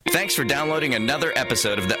Thanks for downloading another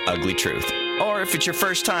episode of The Ugly Truth. Or if it's your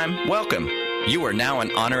first time, welcome. You are now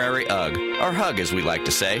an honorary UG, or Hug as we like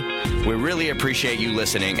to say. We really appreciate you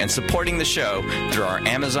listening and supporting the show through our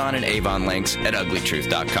Amazon and Avon links at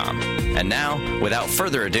uglytruth.com. And now, without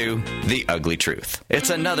further ado, The Ugly Truth.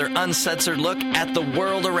 It's another uncensored look at the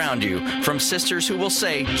world around you from sisters who will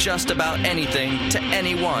say just about anything to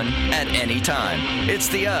anyone at any time. It's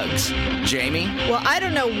the Uggs. Jamie? Well, I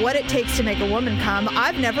don't know what it takes to make a woman come.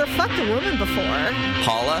 I've never fucked a woman before.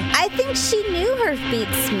 Paula? I think she knew her feet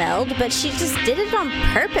smelled, but she just did it on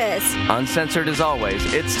purpose. Uncensored as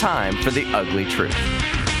always, it's time for The Ugly Truth.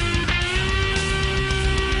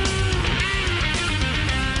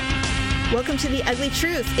 Welcome to The Ugly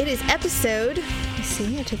Truth. It is episode... Let me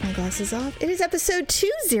see, I took my glasses off. It is episode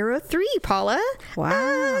 203, Paula.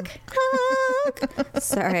 Wow.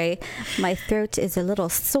 Sorry, my throat is a little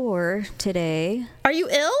sore today. Are you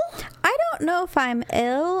ill? I don't know if I'm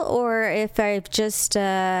ill or if I've just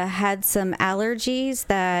had some allergies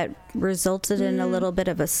that resulted in a little bit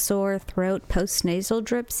of a sore throat post-nasal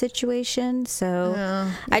drip situation. So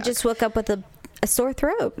I just woke up with a sore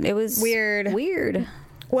throat. It was weird.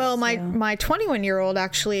 Well, my 21-year-old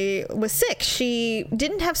actually was sick. She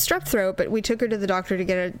didn't have strep throat, but we took her to the doctor to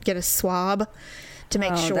get a swab to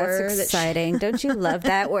make sure. That's exciting. Don't you love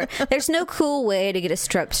that? Where there's no cool way to get a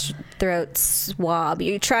strep throat swab.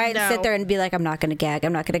 You try and sit there and be like, I'm not going to gag.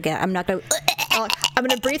 I'm not going to gag. I'm not going to... I'm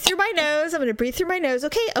going to breathe through my nose.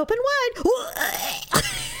 Okay, open wide.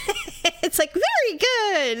 It's like, very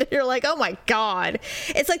good. You're like, oh my God.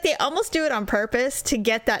 It's like they almost do it on purpose to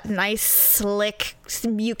get that nice, slick,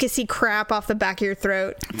 mucusy crap off the back of your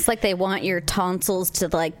throat. It's like they want your tonsils to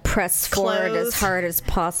like press forward as hard as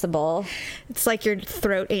possible. It's like your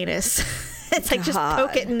throat anus. It's like just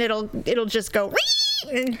poke it and it'll just go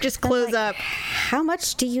and just close up. How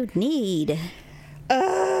much do you need?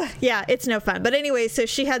 Yeah, it's no fun. But anyway, so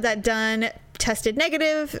she had that done, tested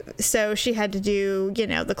negative, so she had to do,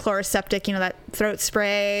 the Chloraseptic, that throat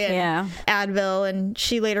spray and Advil, and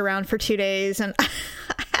she laid around for 2 days, and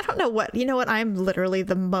I don't know what, I'm literally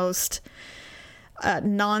the most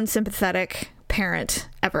non-sympathetic parent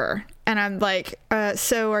ever. And I'm like,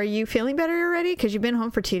 so are you feeling better already? Because you've been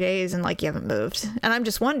home for 2 days and you haven't moved. And I'm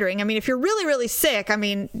just wondering, if you're really, really sick,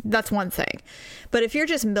 that's one thing. But if you're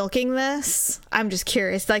just milking this, I'm just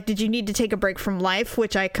curious. Did you need to take a break from life?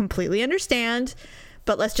 Which I completely understand.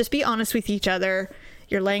 But let's just be honest with each other.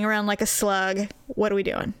 You're laying around like a slug. What are we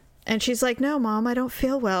doing? And she's like, no, Mom, I don't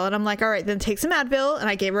feel well. And I'm like, all right, then take some Advil. And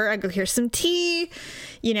I go, here's some tea,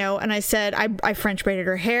 and I said, I French braided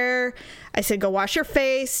her hair. I said, go wash your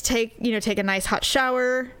face, take a nice hot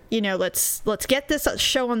shower. Let's get this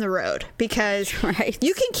show on the road, because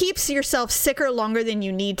you can keep yourself sicker longer than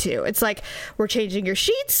you need to. It's like, we're changing your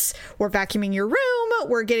sheets, we're vacuuming your room,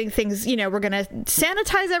 we're getting things, we're going to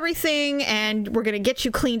sanitize everything, and we're going to get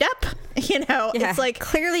you cleaned up. It's like,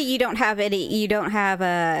 clearly you don't have any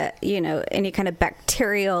kind of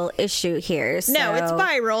bacterial issue here. So no, it's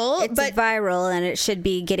viral. It's viral, and it should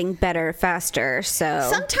be getting better faster. So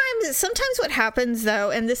sometimes what happens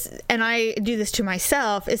though, and I do this to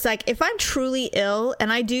myself, is like, if I'm truly ill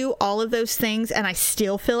and I do all of those things and I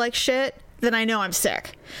still feel like shit, then I know I'm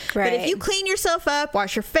sick. Right. But if you clean yourself up,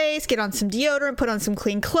 wash your face, get on some deodorant, put on some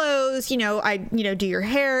clean clothes, do your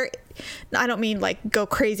hair. I don't mean go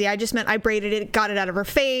crazy. I just meant I braided it, got it out of her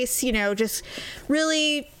face, just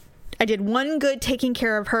really, I did one good taking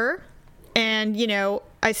care of her. And,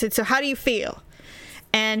 I said, so how do you feel?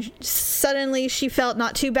 And suddenly she felt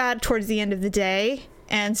not too bad towards the end of the day.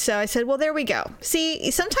 And so I said, well, there we go.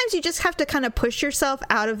 See, sometimes you just have to kind of push yourself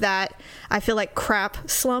out of that, I feel like, crap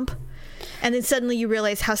slump. And then suddenly you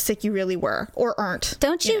realize how sick you really were or aren't.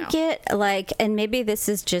 Don't you get and maybe this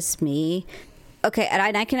is just me. Okay,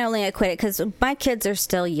 and I can only equate it because my kids are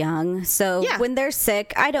still young. So when they're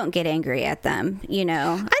sick, I don't get angry at them, I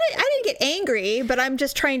didn't get angry, but I'm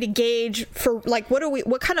just trying to gauge for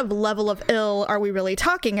what kind of level of ill are we really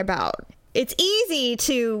talking about? It's easy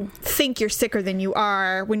to think you're sicker than you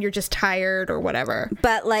are when you're just tired or whatever.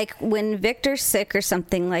 But when Victor's sick or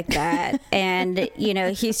something like that, and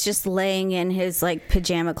he's just laying in his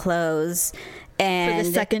pajama clothes. And for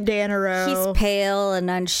the second day in a row, he's pale and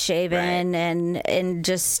unshaven, and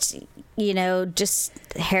just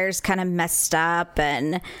just hair's kind of messed up,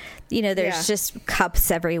 and there's just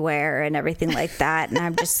cups everywhere and everything like that. And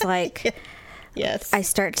I'm just like, yes, I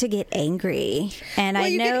start to get angry, and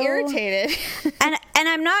you get irritated, and And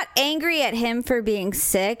I'm not angry at him for being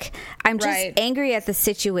sick. I'm just Right. angry at the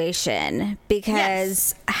situation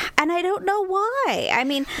because, and I don't know why. I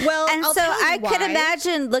mean, Well, and I'll so tell you I could why.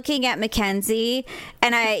 imagine looking at Mackenzie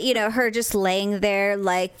and her just laying there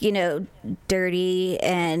like, dirty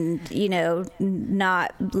and,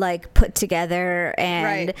 not like put together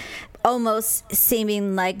and Right. almost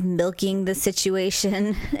seeming like milking the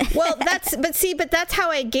situation. Well, but that's how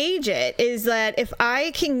I gauge it, is that if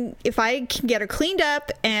I can get her cleaned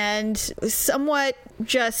up and somewhat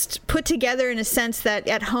just put together in a sense that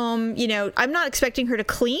at home, I'm not expecting her to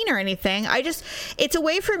clean or anything. It's a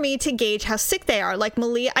way for me to gauge how sick they are. Like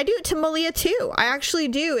Malia, I do it to Malia too. I actually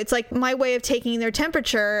do. It's like my way of taking their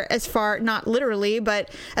temperature, as far, not literally, but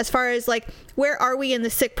as far as like, where are we in the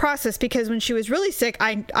sick process? Because when she was really sick,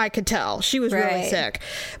 I could tell she was really Right. sick.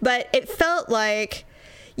 But it felt like,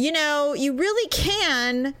 you really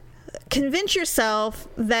can convince yourself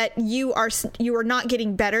that you are not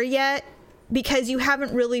getting better yet, because you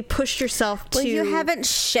haven't really pushed yourself to. Well, you haven't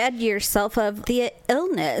shed yourself of the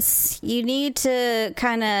illness. You need to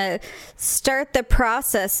kind of start the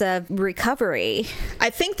process of recovery. I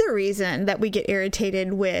think the reason that we get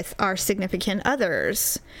irritated with our significant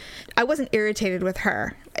others, I wasn't irritated with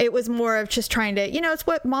her. It was more of just trying to, it's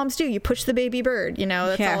what moms do. You push the baby bird,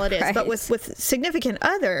 that's Yeah, all it is. right. But with significant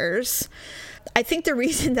others, I think the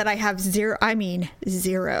reason that I have zero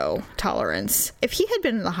tolerance. If he had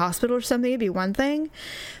been in the hospital or something, it'd be one thing.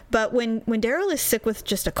 But when Daryl is sick with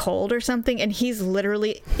just a cold or something, and he's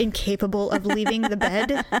literally incapable of leaving the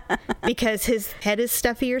bed because his head is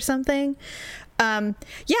stuffy or something,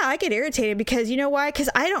 I get irritated, because you know why? Because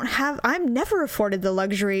I'm never afforded the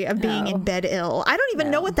luxury of being in bed ill. I don't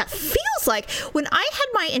even know what that feels like. When I had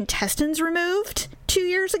my intestines removed 2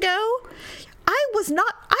 years ago,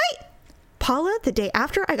 Paula, the day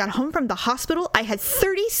after I got home from the hospital, I had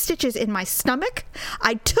 30 stitches in my stomach.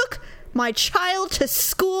 I took my child to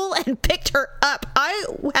school and picked her up. I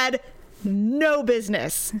had no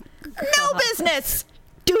business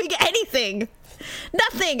doing anything.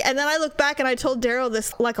 Nothing. And then I look back and I told Daryl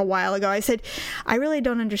this like a while ago. I said, I really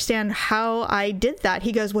don't understand how I did that.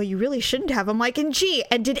 He goes, well, you really shouldn't have. I'm like, and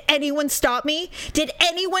did anyone stop me? Did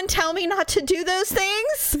anyone tell me not to do those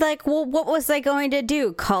things? Like, well, what was I going to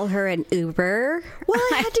do? Call her an Uber? Well,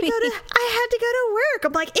 I had to go to work.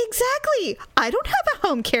 I'm like, exactly. I don't have a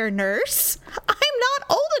home care nurse. I'm not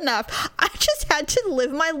old enough. I just had to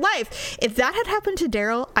live my life. If that had happened to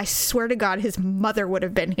Daryl, I swear to God, his mother would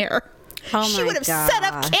have been here. Oh She my would have set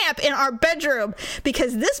up God. camp in our bedroom,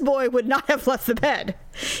 because this boy would not have left the bed.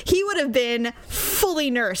 He would have been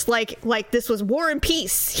fully nursed, like this was War and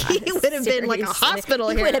Peace. He would have been like a Seriously. hospital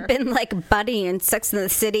He here. would have been like Buddy in Sex and the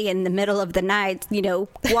City in the middle of the night,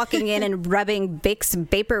 walking in and rubbing Vicks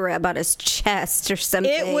vapor rub on his chest or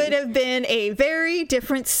something. It would have been a very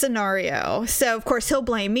different scenario. So, of course, he'll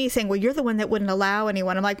blame me, saying, well, you're the one that wouldn't allow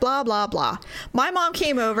anyone. I'm like, blah, blah, blah. My mom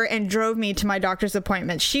came over and drove me to my doctor's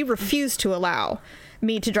appointment. She refused to allow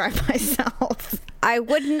me to drive myself. I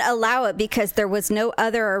wouldn't allow it because there was no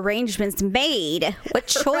other arrangements made. What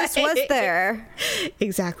choice was Right. there?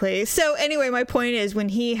 Exactly. So anyway, my point is, when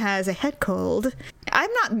he has a head cold,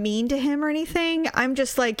 I'm not mean to him or anything. I'm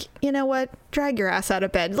just like, you know what? Drag your ass out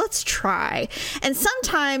of bed. Let's try. And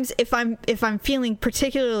sometimes if I'm feeling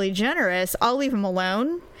particularly generous, I'll leave him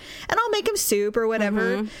alone and I'll make him soup or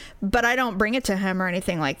whatever, but I don't bring it to him or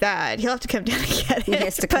anything like that. He'll have to come down and get it. He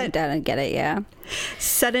has to come But down and get it, yeah.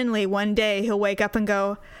 suddenly one day he'll wake up and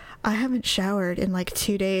go, I haven't showered in like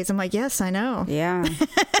 2 days. I'm like, yes, I know. Yeah.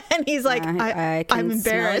 And he's like, I can I'm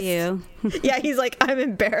embarrassed. smell you. Yeah, he's like, I'm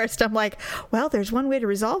embarrassed. I'm like, well, there's one way to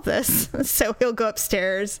resolve this. So he'll go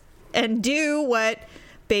upstairs and do what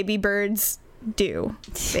baby birds do.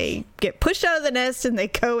 They get pushed out of the nest and they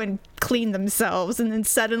go and clean themselves, and then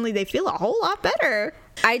suddenly they feel a whole lot better.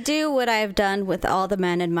 I do what I've done with all the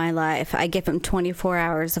men in my life. I give them 24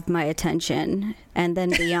 hours of my attention, and then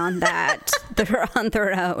beyond that, they're on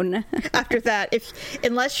their own. After that,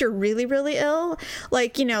 unless you're really, really ill,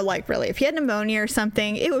 like really, if you had pneumonia or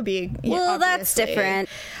something, it would be Well, that's obviously. different.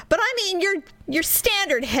 But I mean, your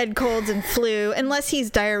standard head colds and flu, unless he's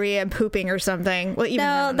diarrhea and pooping or something. Well, even then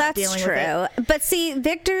No, I'm not that's dealing with it. true. But see,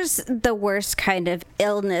 Victor's the worst kind of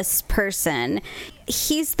illness person.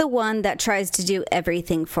 He's the one that tries to do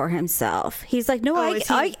everything for himself. He's like, no, Oh, is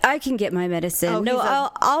he- I can get my medicine. Oh, no, he's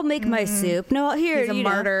a- I'll make my soup. No, here, He's a you know.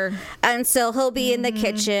 martyr. And so he'll be in the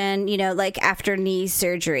kitchen, like after knee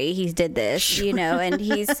surgery, he did this, and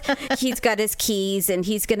he's got his keys and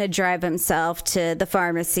he's going to drive himself to the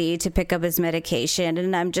pharmacy to pick up his medication.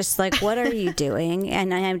 And I'm just like, what are you doing?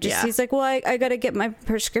 And he's like, well, I got to get my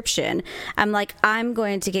prescription. I'm like, I'm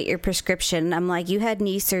going to get your prescription. I'm like, you had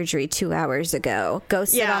knee surgery 2 hours ago. Go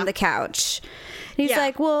sit on the couch. And he's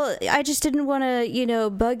like, well, I just didn't want to,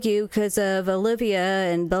 bug you because of Olivia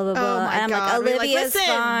and blah, blah, blah. Oh my and I'm God. like, Olivia's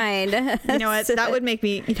fine. You know what? That would make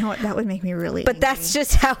me really But angry. that's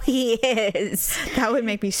just how he is. That would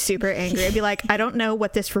make me super angry. I'd be like, I don't know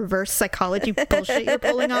what this reverse psychology bullshit you're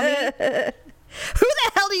pulling on me. Who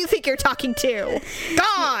the hell do you think you're talking to?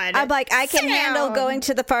 God. I'm like, I can handle going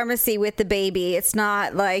to the pharmacy with the baby. It's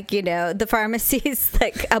not like, the pharmacy's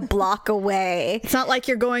like a block away. It's not like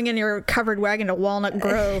you're going in your covered wagon to Walnut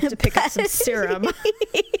Grove to pick up some serum.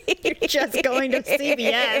 You're just going to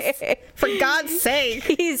CVS. For God's sake.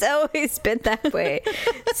 He's always been that way.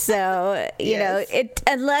 So,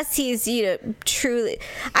 unless he's, truly,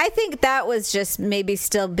 I think that was just maybe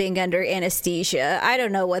still being under anesthesia. I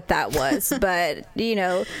don't know what that was, but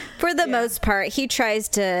for the most part, he tries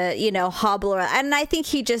to, hobble around. And I think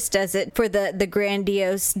he just does it for the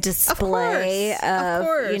grandiose display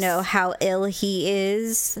of how ill he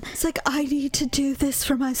is. It's like, I need to do this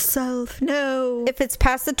for myself. No. If it's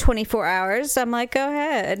past the 24 hours, I'm like, go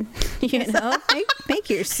ahead. Make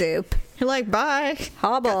your soup. You're like, bye.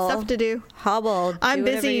 Hobble. Got stuff to do. Hobble. I'm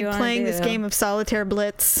busy playing this game of Solitaire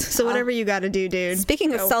Blitz. So whatever you got to do, dude.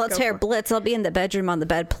 Speaking of Solitaire Blitz, I'll be in the bedroom on the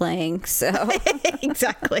bed playing. So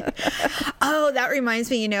exactly. Oh, that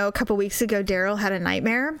reminds me. A couple weeks ago, Daryl had a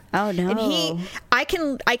nightmare. Oh no. And I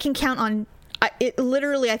can count on. It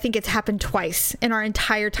literally, I think it's happened twice in our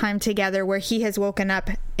entire time together where he has woken up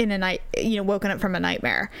from a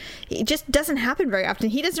nightmare. It just doesn't happen very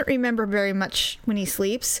often. He doesn't remember very much when he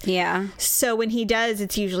sleeps. Yeah. So when he does,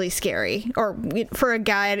 it's usually scary. Or for a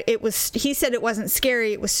guy, he said it wasn't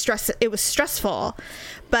scary. It was stressful.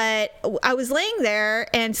 But I was laying there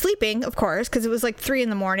and sleeping, of course, because it was like 3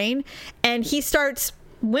 a.m, and he starts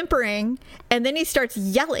whimpering, and then he starts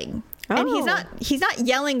yelling. And he's not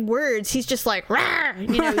yelling words. He's just like, rawr!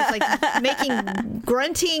 He's like making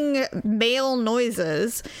grunting male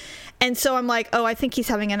noises. And so I'm like, oh, I think he's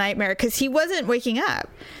having a nightmare because he wasn't waking up.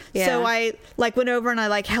 Yeah. So I went over and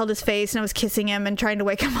I held his face and I was kissing him and trying to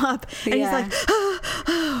wake him up. And he's like,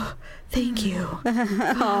 oh, thank you.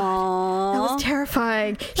 That was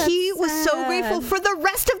terrifying. He was so grateful for the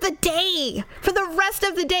rest of the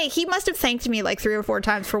day. He must have thanked me 3 or 4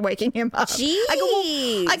 times for waking him up. Jeez.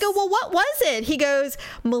 I go, well, what was it? He goes,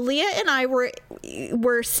 Malia and I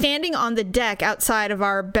were standing on the deck outside of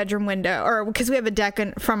our bedroom window, or because we have a deck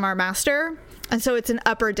from our master. And so it's an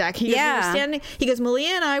upper deck. He goes,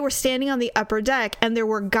 Malia and I were standing on the upper deck, and there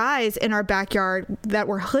were guys in our backyard that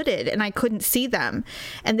were hooded, and I couldn't see them.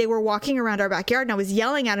 And they were walking around our backyard, and I was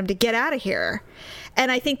yelling at him to get out of here.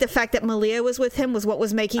 And I think the fact that Malia was with him was what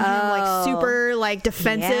was making him super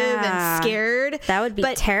defensive and scared. That would be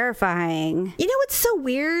terrifying. You know what's so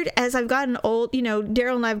weird? As I've gotten old,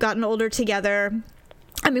 Daryl and I have gotten older together.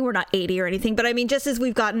 I mean, we're not 80 or anything, but I mean, just as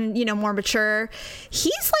we've gotten, more mature,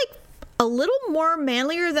 he's a little more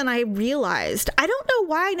manlier than I realized. I don't know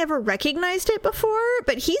why I never recognized it before,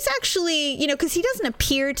 but he's actually, because he doesn't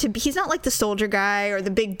appear to be, he's not like the soldier guy or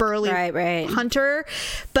the big burly hunter.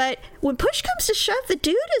 But when push comes to shove, the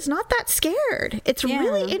dude is not that scared. It's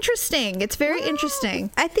really interesting. It's very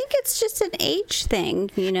interesting. I think it's just an age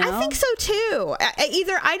thing, I think so too.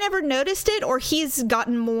 Either I never noticed it or he's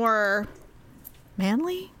gotten more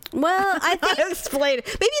manly. Well, I think explain it.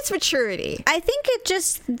 Maybe it's maturity. I think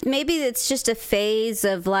maybe it's just a phase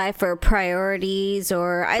of life or priorities,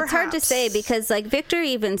 or perhaps. It's hard to say because Victor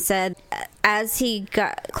even said as he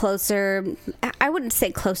got closer, I wouldn't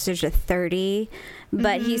say closer to 30,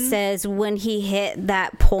 but he says when he hit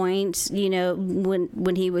that point,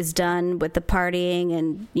 when he was done with the partying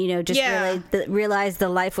and, just really realized the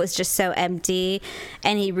life was just so empty,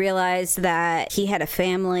 and he realized that he had a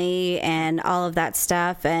family and all of that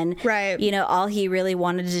stuff. And, all he really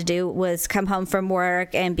wanted to do was come home from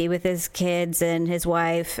work and be with his kids and his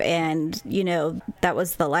wife. And, that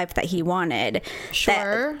was the life that he wanted.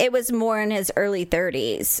 Sure. It was more in his early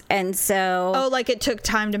 30s. And so... Oh, it took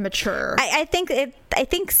time to mature. I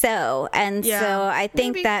think so. And so I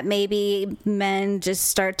think that maybe men just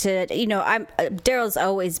start to, Daryl's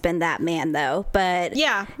always been that man though, but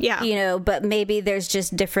but maybe there's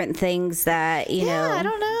just different things that, I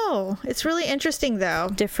don't know. It's really interesting though.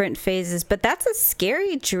 Different phases, but that's a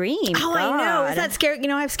scary dream. Oh, God. I know. Is that scary?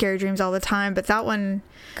 I have scary dreams all the time, but that one,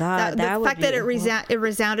 God, the fact that it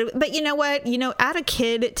resounded. But you know what? Add a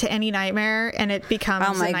kid to any nightmare and it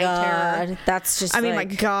becomes a night terror. That's just my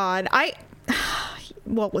God.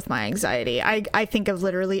 with my anxiety. I think of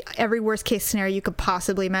literally every worst case scenario you could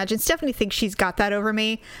possibly imagine. Stephanie thinks she's got that over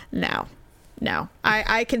me. No.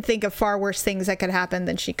 I can think of far worse things that could happen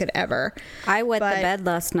than she could ever. I wet the bed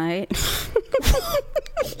last night.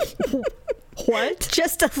 What?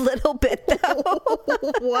 Just a little bit, though.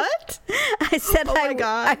 What? I said my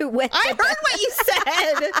God. I wet I heard what you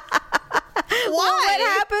said. Why? Well, what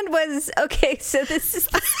happened was, okay, so this is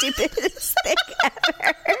the stupidest thing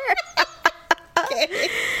ever.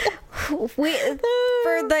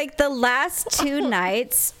 For like the last 2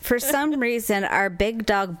 nights, for some reason, our big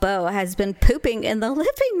dog Bo has been pooping in the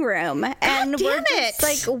living room, and we're just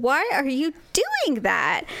like, why are you doing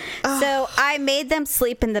that? So I made them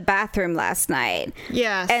sleep in the bathroom last night.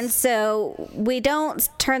 Yes. And so we don't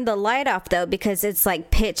turn the light off though, because it's like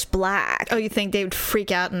pitch black. Oh, you think they would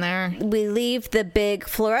freak out in there? We leave the big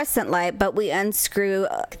fluorescent light, but we unscrew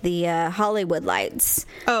the Hollywood lights.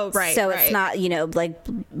 Oh, right. So it's not, like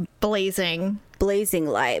blazing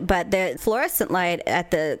light, but the fluorescent light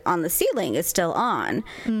on the ceiling is still on.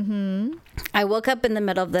 Mm-hmm. I woke up in the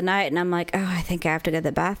middle of the night and I'm like, oh, I think I have to go to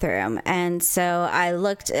the bathroom. And so I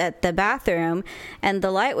looked at the bathroom and the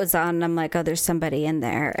light was on and I'm like, oh, there's somebody in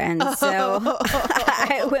there. And so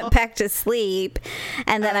I went back to sleep,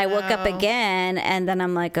 and then I woke up again and then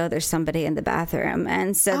I'm like, oh, there's somebody in the bathroom.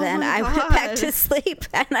 And so then I went back to sleep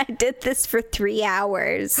and I did this for 3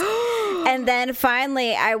 hours. And then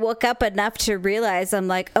finally I woke up enough to realize, I'm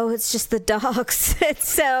like, oh, it's just the dogs.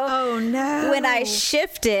 So oh no, when I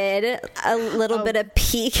shifted, a little bit of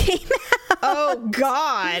pee came out. Oh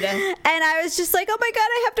God. And I was just like, oh my God,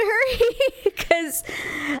 I have to hurry, because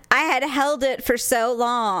I had held it for so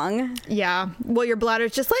long. Yeah. Well, your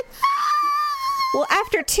bladder's just like, well,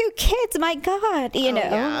 after 2 kids, my God, you know.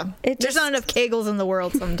 Yeah. There's not enough Kegels in the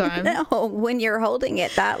world sometimes. No, when you're holding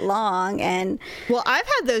it that long. And well, I've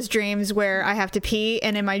had those dreams where I have to pee,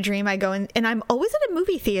 and in my dream I go in, and I'm always at a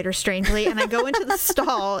movie theater, strangely, and I go into the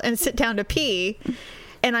stall and sit down to pee,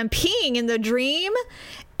 and I'm peeing in the dream,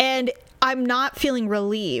 and I'm not feeling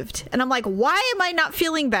relieved. And I'm like, why am I not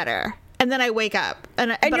feeling better? And then I wake up.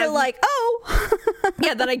 And you're like, oh.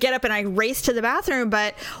 Yeah, then I get up and I race to the bathroom.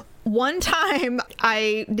 But one time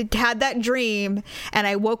I had that dream, and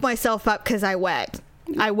I woke myself up because I wet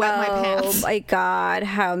my pants. Oh my God,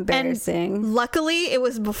 how embarrassing. And luckily, it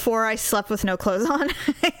was before I slept with no clothes on.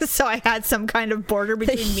 So I had some kind of border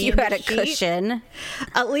between me and the sheet. You had a cushion.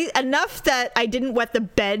 At least enough that I didn't wet the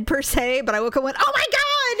bed per se, but I woke up and went, oh my God!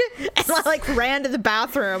 And I like ran to the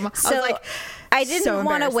bathroom. So, I was like, I didn't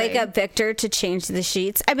want to wake up Victor to change the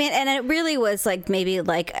sheets. I mean, and it really was like maybe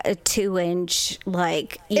like a 2-inch,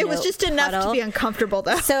 like, it was just enough to be uncomfortable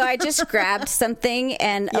though. So I just grabbed something,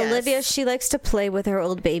 and Yes. Olivia, she likes to play with her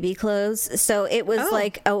old baby clothes. So it was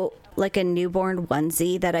like a newborn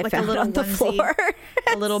onesie that I found on the floor.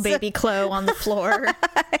 A little baby Chloe on the floor.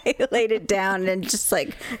 I laid it down and just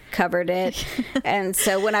like covered it. And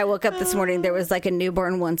so when I woke up this morning, there was like a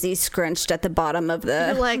newborn onesie scrunched at the bottom of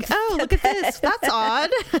the You're like, oh, look at this. That's odd.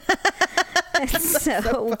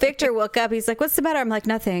 So Victor woke up. He's like, what's the matter? I'm like,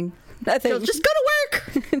 nothing. Just go to work.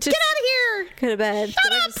 Get out of here. Go to bed. Go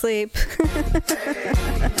back to sleep.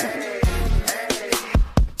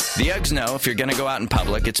 The Uggs know if you're going to go out in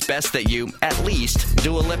public, it's best that you, at least,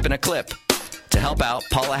 do a lip and a clip. To help out,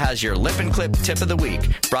 Paula has your Lip and Clip Tip of the Week,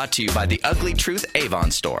 brought to you by the Ugly Truth Avon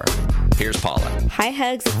store. Here's Paula. Hi,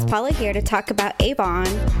 Hugs. It's Paula here to talk about Avon.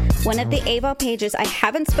 One of the Avon pages I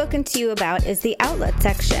haven't spoken to you about is the outlet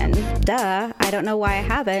section. Duh, I don't know why I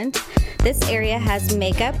haven't. This area has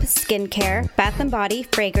makeup, skincare, bath and body,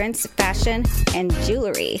 fragrance, fashion, and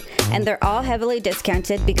jewelry. And they're all heavily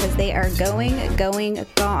discounted because they are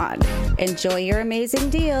gone. Enjoy your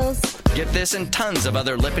amazing deals. Get this and tons of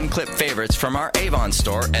other Lip and Clip favorites from our Avon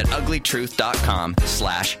store at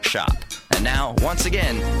uglytruth.com/shop. And now, once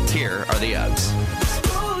again, here are the Uggs.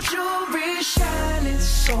 Gold jewelry shining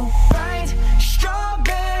so bright,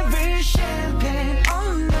 strawberry champagne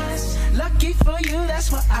on us. Lucky for you,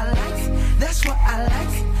 that's what I like. That's what I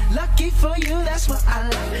like. Lucky for you, that's what I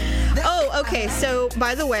like. Oh, okay. So,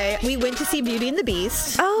 by the way, we went to see Beauty and the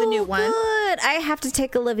Beast, the new one. Good. I have to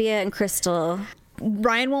take Olivia and Crystal.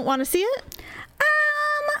 Ryan won't want to see it?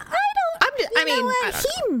 I mean, he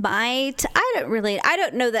might. I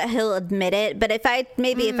don't know that he'll admit it, but if I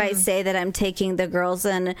say that I'm taking the girls,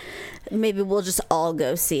 and maybe we'll just all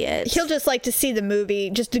go see it. He'll just like to see the movie,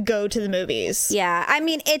 just to go to the movies. Yeah, I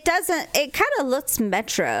mean, it kind of looks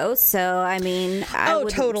Metro, so I mean, I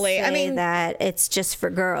wouldn't say that it's just for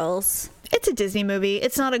girls. It's a Disney movie.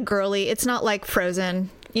 It's not a girly. It's not like Frozen.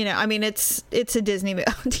 You know, I mean, it's a Disney movie.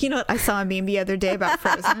 You know what? I saw a meme the other day about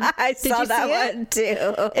Frozen. I Did saw you that see it?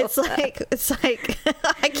 one too. It's like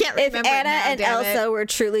I can't remember. If Anna it now, and damn it. Elsa were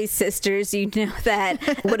truly sisters, you know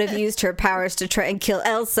that would have used her powers to try and kill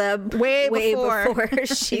Elsa way before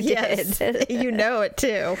she Yes, did. you know it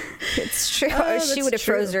too. It's true. Oh, She that's would have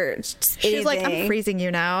true. froze her. She's like, I'm freezing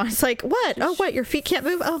you now. It's like, what? Oh, what? Your feet can't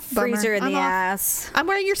move? Oh, bummer. Freeze her in I'm the off. ass. I'm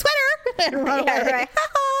wearing your sweater. And run Yeah, away. right.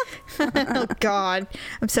 Oh God,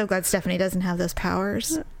 I'm so glad Stephanie doesn't have those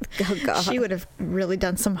powers. Oh God. She would have really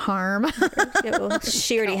done some harm.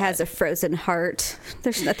 She already has a frozen heart.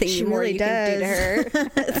 There's nothing She more really you can do to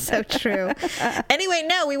her. It's so true. Anyway,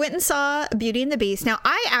 no, we went and saw Beauty and the Beast. Now,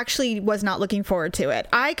 I actually was not looking forward to it.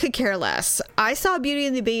 I could care less. I saw Beauty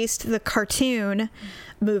and the Beast, the cartoon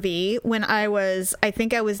movie, when I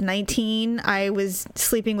think I was 19. I was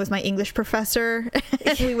sleeping with my English professor,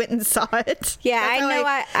 and we went and saw it. Yeah, That's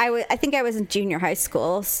I how know. I think I was in junior high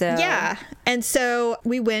school. So Yeah. And so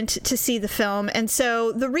we went to see the film. And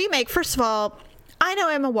so the remake, first of all, I know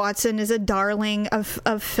Emma Watson is a darling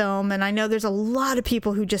of film, and I know there's a lot of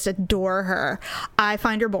people who just adore her. I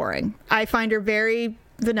find her boring. I find her very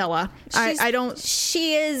vanilla. I don't.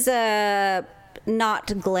 She is not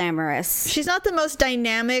glamorous. She's not the most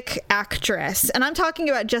dynamic actress, and I'm talking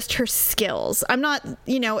about just her skills. I'm not,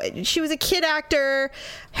 she was a kid actor.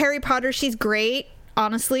 Harry Potter, she's great.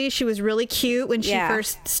 Honestly, she was really cute when she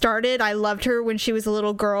first started. I loved her when she was a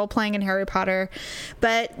little girl playing in Harry Potter.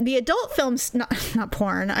 But the adult films, not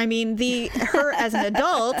porn. I mean, her as an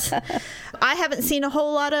adult, I haven't seen a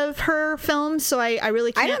whole lot of her films, so I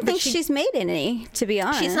really can't. I don't think she's made any, to be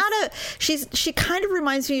honest. She kind of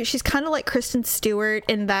reminds me, she's kind of like Kristen Stewart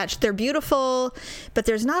in that they're beautiful, but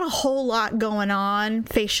there's not a whole lot going on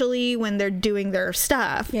facially when they're doing their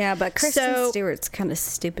stuff. Yeah, but Kristen Stewart's kind of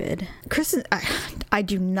stupid. I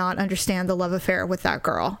do not understand the love affair with that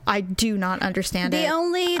girl. I do not understand it. The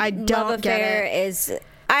only love affair is...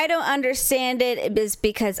 I don't understand it is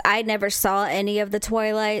because I never saw any of the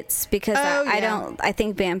Twilights because I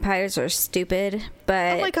think vampires are stupid.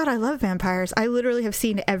 But oh my God, I love vampires. I literally have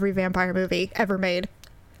seen every vampire movie ever made.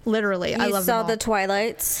 Literally, I love them all. You saw the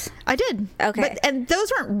Twilights? I did. Okay. And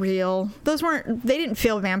those weren't real. They didn't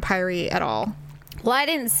feel vampire-y at all. Well, I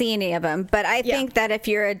didn't see any of them, but I think that if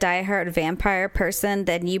you're a diehard vampire person,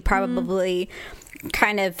 then you probably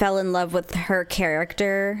kind of fell in love with her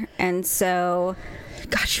character, and so...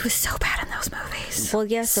 God, she was so bad in those movies. Well,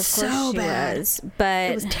 yes, of course she was.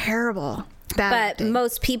 But it was terrible. Bad but acting.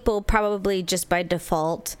 most people probably just by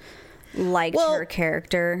default liked her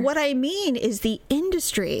character. What I mean is the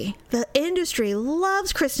industry. The industry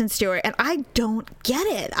loves Kristen Stewart, and I don't get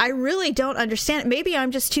it. I really don't understand it. Maybe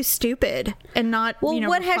I'm just too stupid and not,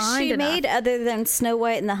 what has she enough. made other than Snow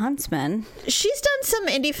White and the Huntsman? She's done some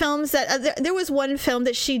indie films that there was one film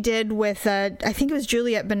that she did with I think it was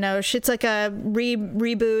Juliette Binoche. It's like a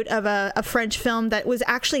reboot of a French film that was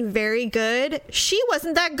actually very good. She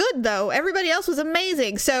wasn't that good though. Everybody else was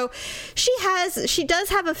amazing. So she does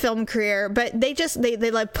have a film career, but they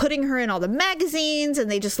love putting her in all the magazines, and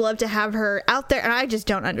they just love to have her out there, and I just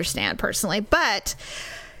don't understand personally. But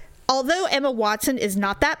although Emma Watson is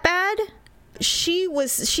not that bad, she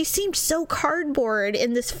seemed so cardboard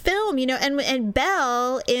in this film, and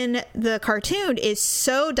Belle in the cartoon is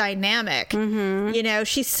so dynamic.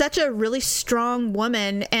 She's such a really strong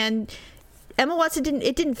woman, and Emma Watson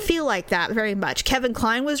didn't feel like that very much. Kevin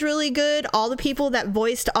Kline was really good. All the people that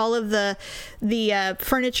voiced all of the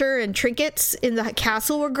furniture and trinkets in the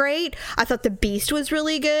castle were great. I thought the Beast was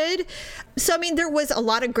really good. So, I mean, there was a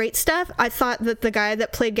lot of great stuff. I thought that the guy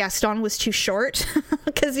that played Gaston was too short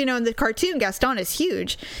because, in the cartoon, Gaston is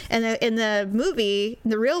huge. And in the movie,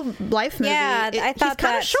 the real life movie, I thought he's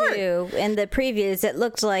that short. too. In the previews, it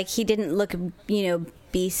looked like he didn't look,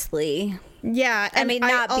 beastly. Yeah. I mean,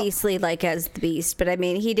 not beastly like as the Beast, but I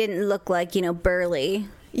mean, he didn't look like, burly.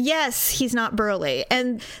 Yes, he's not burly.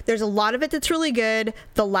 And there's a lot of it that's really good.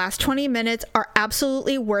 The last 20 minutes are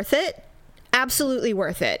absolutely worth it. Absolutely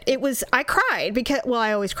worth it. I cried because,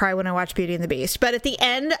 I always cry when I watch Beauty and the Beast, but at the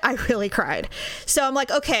end, I really cried. So I'm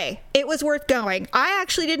like, okay, it was worth going. I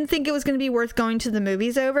actually didn't think it was going to be worth going to the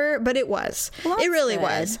movies over, but it was. Well, it really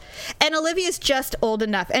was. And Olivia's just old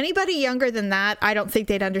enough. Anybody younger than that, I don't think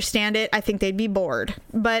they'd understand it. I think they'd be bored.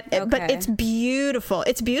 But it's beautiful.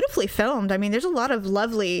 It's beautifully filmed. I mean, there's a lot of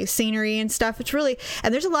lovely scenery and stuff.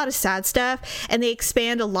 And there's a lot of sad stuff. And they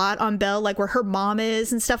expand a lot on Belle, like where her mom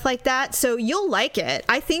is and stuff like that. So you'll like it.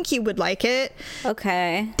 I think you would like it.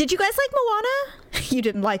 Okay. Did you guys like Moana? You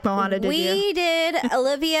didn't like Moana, did you? We did.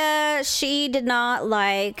 Olivia, she did not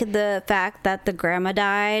like the fact that the grandma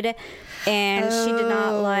died, and she did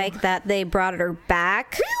not like that they brought her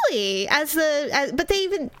back. Really? But they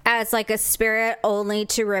even... As like a spirit, only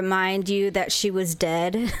to remind you that she was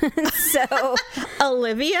dead. So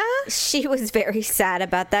Olivia? she was very sad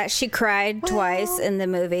about that. She cried twice in the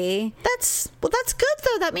movie. That's good,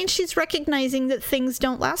 though. That means she's recognizing that things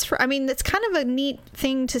don't last for... I mean, it's kind of a neat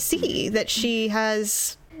thing to see, that she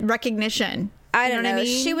has recognition. I don't know. What I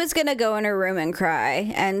mean? She was going to go in her room and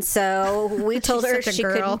cry. And so we told her such a she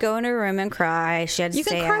girl. couldn't go in her room and cry. She had to You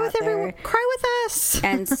stay can cry out with there. everyone. Cry with us.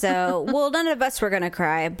 And so, well, none of us were going to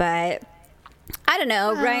cry, but I don't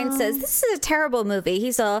know. Ryan says, this is a terrible movie.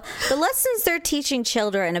 He's all, the lessons they're teaching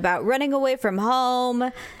children about running away from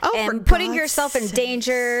home for and putting God's yourself in sakes.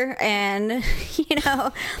 danger. And, you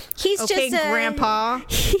know, he's Okay, just Grandpa.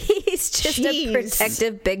 He's just Jeez. a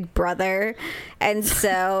protective big brother. And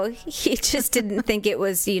so he just didn't think it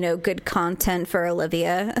was, you know, good content for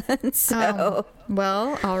Olivia. And so...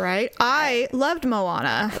 Well, all right. I loved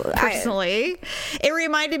Moana, personally. It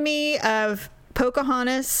reminded me of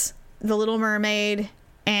Pocahontas, The Little Mermaid,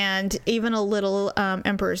 and even a little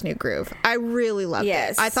Emperor's New Groove. I really loved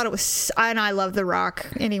Yes. it. I thought it was... And I love The Rock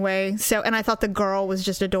anyway. And I thought the girl was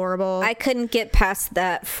just adorable. I couldn't get past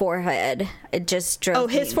that forehead. It just drove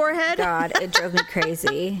me... his forehead? God, it drove me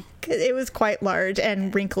crazy. It was quite large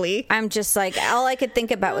and wrinkly. I'm just like, all I could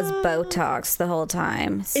think about was Botox the whole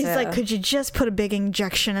time. It's So. like, could you just put a big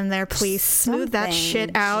injection in there, please? Smooth that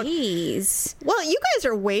shit out. Jeez. Well, you guys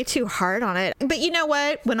are way too hard on it. But you know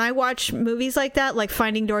what? When I watch movies like that, like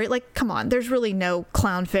Finding Dory, like, come on, there's really no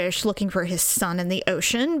clownfish looking for his son in the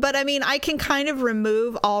ocean. But I mean, I can kind of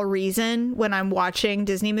remove all reason when I'm watching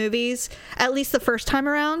Disney movies, at least the first time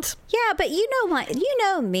around. Yeah, but you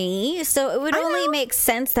know me, so it would only make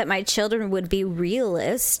sense that my children would be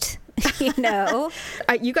realist. You know,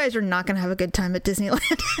 You guys are not going to have a good time at Disneyland.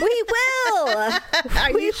 we will. Are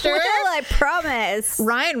We you sure? will, I promise.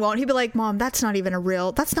 Ryan won't. He'd be like, Mom, that's not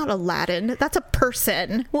Aladdin. That's a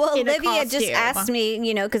person. Well, in a Olivia just costume." asked me,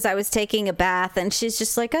 you know, because I was taking a bath, and she's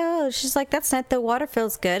just like, that's not, the water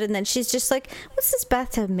feels good. And then she's just like, what's this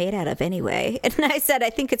bathtub made out of anyway? And I said, I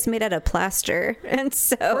think it's made out of plaster. And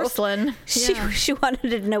so Porcelain. she wanted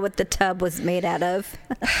to know what the tub was made out of.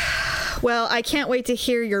 Well, I can't wait to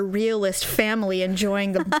hear your realist family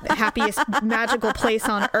enjoying the happiest magical place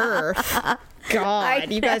on earth.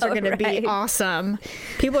 God, you guys are going to be right? awesome.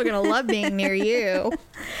 People are going to love being near you.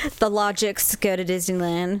 The Logics go to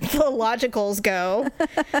Disneyland. The Logicals go.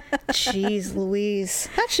 Jeez Louise.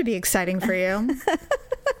 That should be exciting for you.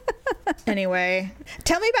 Anyway,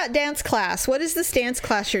 tell me about dance class. What is this dance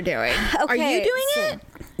class you're doing? Are you Okay, doing so- it?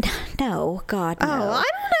 No, God, no. Oh, I don't know.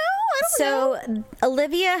 So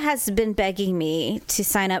Olivia has been begging me to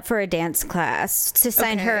sign up for a dance class, to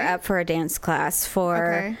sign her Okay. up for a dance class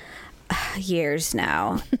for years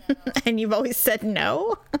now. And you've always said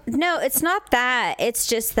no? No, it's not that. It's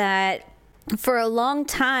just that for a long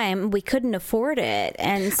time we couldn't afford it.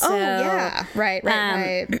 And so Right.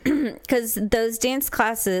 because those dance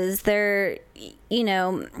classes, they're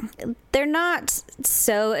not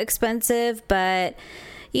so expensive, but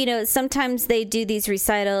you know, sometimes they do these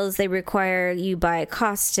recitals, they require you buy a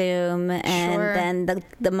costume, and Sure. then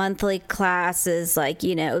the monthly class is like,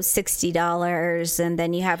 you know, $60, and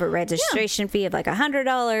then you have a registration fee of like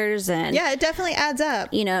 $100, and Yeah, it definitely adds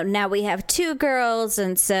up. you know, now we have 2 girls,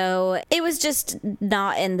 and so it was just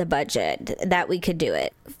not in the budget that we could do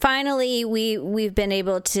it. Finally, we've been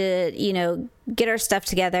able to, you know, get our stuff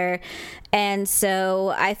together, and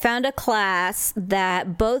so I found a class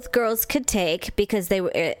that both girls could take because they were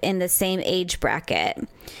in the same age bracket.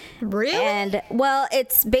 Really? And well,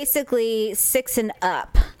 it's basically 6 and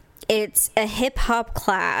up. It's a hip hop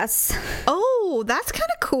class. Oh, that's kind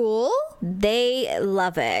of cool. They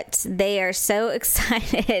love it. They are so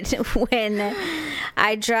excited. When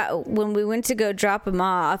we went to go drop them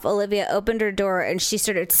off, Olivia opened her door and she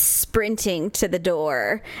started sprinting to the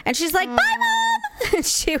door. And she's like, "Bye, Mom!"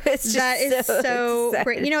 She was just That is so excited.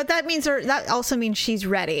 great. You know what that means? That also means she's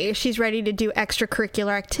ready. She's ready to do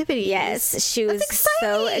extracurricular activities. Yes, she was That's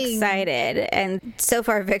so exciting. excited. And so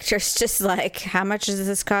far, Victor's just like, how much is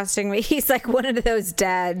this costing me? He's like one of those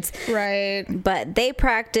dads. Right. But they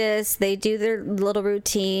practice, they do their little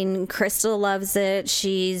routine. Crystal loves it.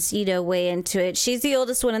 She's, you know, way into it. She's the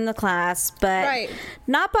oldest one in the class, but Right.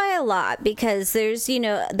 not by a lot, because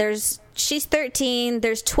she's 13,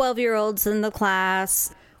 there's 12-year-olds in the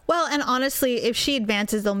class. Well, and honestly, if she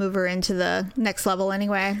advances, they'll move her into the next level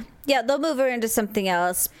anyway. Yeah, they'll move her into something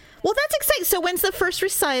else. Well, that's exciting. So when's the first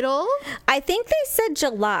recital? I think they said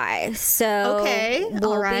July, so Okay,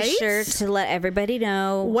 we'll all right. be sure to let everybody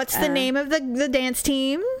know. What's the name of the dance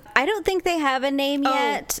team? I don't think they have a name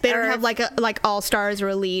yet. They don't or- have like All Stars or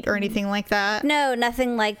Elite or anything like that. No,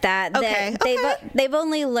 nothing like that. Okay, They've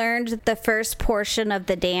only learned the first portion of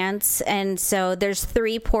the dance, and so there's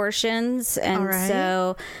 3 portions, and All right.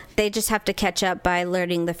 so they just have to catch up by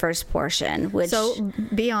learning the first portion. Which, So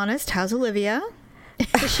be honest, how's Olivia?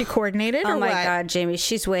 Is she coordinated or oh my what? God, Jamie,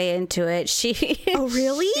 she's way into it. Oh,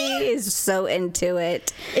 really? She is so into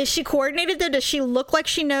it. Is she coordinated though? Does she look like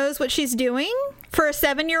she knows what she's doing for a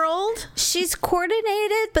 7-year-old? She's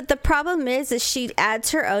coordinated, but the problem is she adds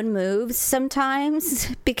her own moves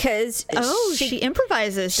sometimes because She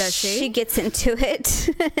improvises, does she? She gets into it.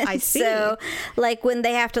 I see. So, like when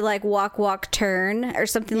they have to like walk, turn or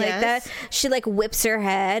something like Yes. that, she like whips her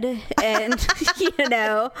head, and you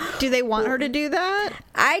know. Do they want her to do that?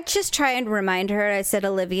 I just try and remind her. I said,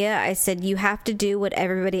 Olivia, I said, you have to do what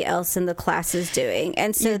everybody else in the class is doing.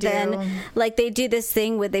 And so You do. then, like, they do this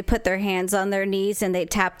thing where they put their hands on their knees and they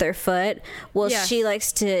tap their foot. Well, Yes. she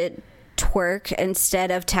likes to twerk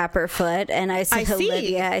instead of tap her foot. And I said, I see.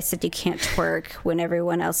 Olivia, I said, you can't twerk when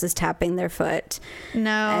everyone else is tapping their foot.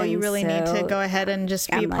 No, you And really need to so go ahead and just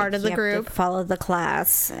be I'm a part like, of the you have to group. follow the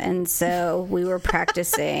class. And so we were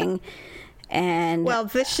practicing. And Well,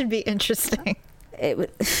 this should be interesting.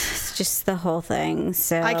 it's just the whole thing.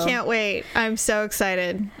 So I can't wait. I'm so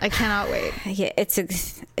excited. I cannot wait. Yeah,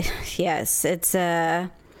 yes, it's an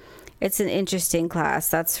interesting class,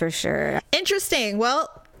 that's for sure. Interesting. Well,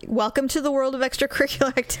 welcome to the world of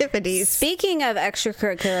extracurricular activities. Speaking of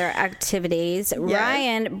extracurricular activities,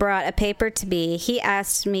 Ryan brought a paper to me. He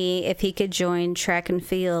asked me if he could join track and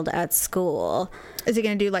field at school. Is he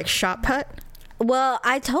going to do like shot put? Well,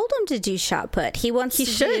 I told him to do shot put. He wants to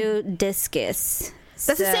do discus.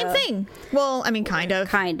 That's the same thing. Well, I mean, kind of.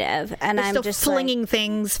 Kind of. And They're I'm still just flinging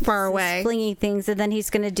things far away. Flinging things, and then he's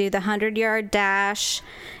going to do the 100-yard dash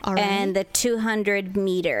All right. and the 200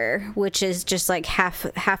 meter, which is just like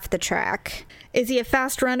half the track. Is he a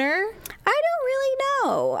fast runner? I don't really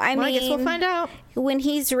know. I Well, mean, I guess we'll find out. When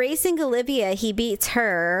he's racing Olivia, he beats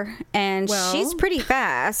her, and Well. she's pretty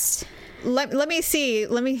fast. Let me see.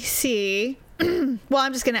 Well,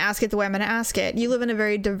 I'm just going to ask it the way I'm going to ask it. You live in a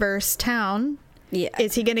very diverse town. Yeah.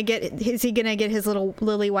 Is he gonna get his little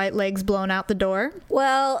lily white legs blown out the door?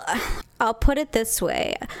 Well, I'll put it this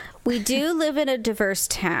way. We do live in a diverse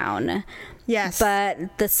town. Yes.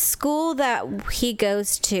 But the school that he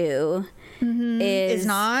goes to is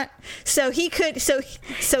not. So he could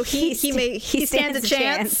he stands a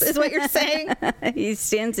chance, is what you're saying? He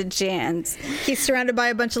stands a chance. He's surrounded by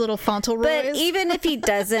a bunch of little Fauntleroys. But even if he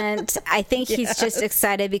doesn't, I think he's just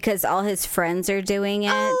excited because all his friends are doing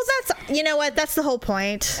it. Oh, that's, you know what? That's the whole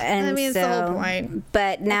point. And I mean, it's the whole point.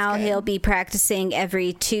 But now good. he'll be practicing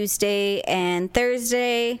every Tuesday and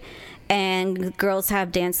Thursday, and girls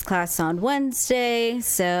have dance class on Wednesday.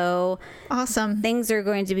 So Awesome. things are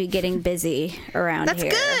going to be getting busy around That's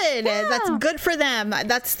here. good. That's good for them.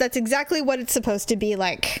 That's exactly what it's supposed to be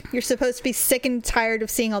like. You're supposed to be sick and tired of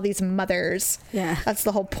seeing all these mothers. Yeah. That's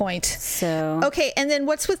the whole point. So Okay, and then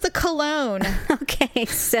what's with the cologne? okay,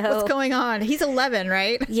 so What's going on? He's 11,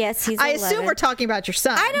 right? yes, he's. I assume 11. we're talking about your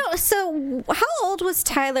son. I don't. So how old was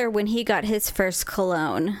Tyler when he got his first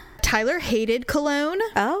cologne? Tyler hated cologne.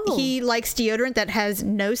 Oh. He likes deodorant that has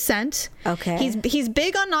no scent. Okay. He's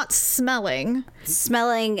big on not smelling.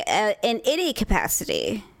 Smelling in any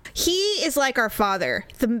capacity. He is like our father.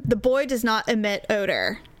 The boy does not emit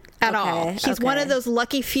odor at all. He's one of those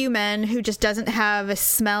lucky few men who just doesn't have a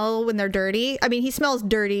smell when they're dirty. I mean, he smells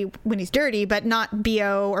dirty when he's dirty, but not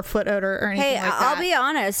BO or foot odor or anything Hey, like that. I'll be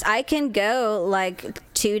honest. I can go like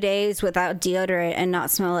 2 days without deodorant and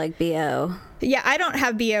not smell like BO. Yeah, I don't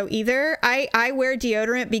have BO either. I wear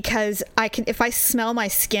deodorant because I can, if I smell my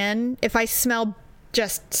skin, if I smell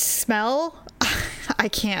I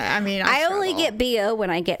can't. I mean, I only struggle. get BO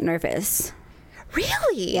when I get nervous.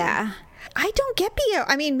 Really? Yeah. I don't get BO.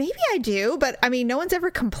 I mean, maybe I do, but I mean, no one's ever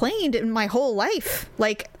complained in my whole life.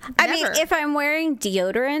 Like, I mean, never. if I'm wearing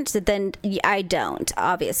deodorant, then I don't,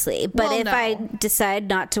 obviously. But Well, if no. I decide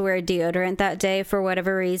not to wear deodorant that day for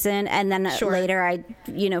whatever reason, and then Sure. later I,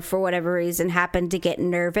 for whatever reason, happen to get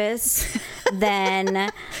nervous,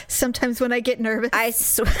 then Sometimes when I get nervous, I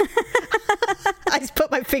I just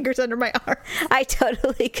put my fingers under my arm. I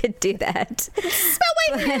totally could do that.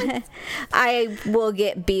 Smell my hand. I will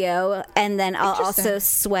get BO, and then I'll Interesting. also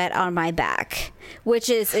sweat on my back, which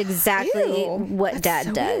is exactly Ew, what that's Dad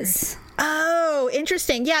so does. Oh,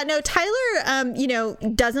 interesting. Yeah, no, Tyler,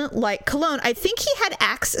 doesn't like cologne. I think he had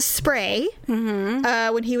Axe spray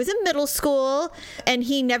when he was in middle school, and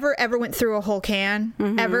he never ever went through a whole can,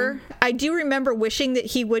 ever. I do remember wishing that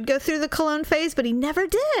he would go through the cologne phase, but he never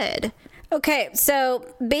did. Okay, so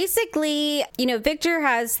basically, Victor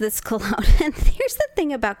has this cologne. And here's the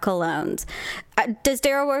thing about colognes. Does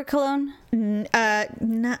Daryl wear cologne?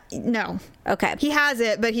 No. Okay. He has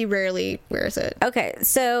it, but he rarely wears it. Okay,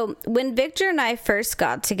 so when Victor and I first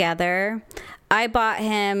got together, I bought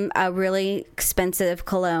him a really expensive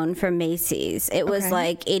cologne from Macy's. It was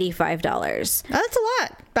like $85. Oh, that's a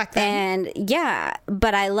lot back then. And yeah,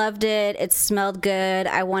 but I loved it. It smelled good.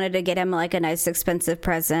 I wanted to get him like a nice expensive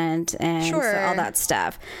present and so all that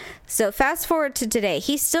stuff. So fast forward to today,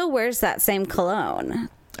 he still wears that same cologne.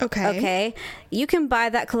 Okay. You can buy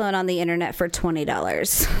that cologne on the internet for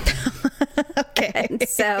 $20. Okay. And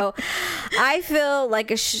so I feel like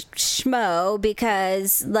a schmo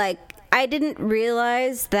because I didn't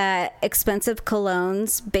realize that expensive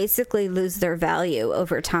colognes basically lose their value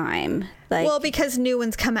over time. Because new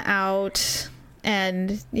ones come out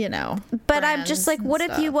and, But I'm just like, what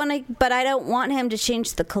if you want to, but I don't want him to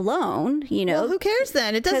change the cologne, Well, who cares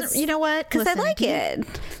then? It doesn't, you know what? Because I like it.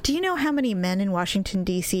 Do you know how many men in Washington,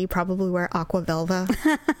 D.C. probably wear Aqua Velva?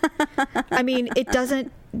 I mean, it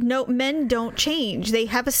doesn't. No, men don't change. They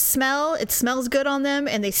have a smell. It smells good on them,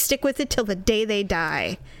 and they stick with it till the day they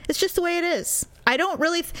die. It's just the way it is. I don't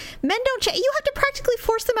really. Men don't change. You have to practically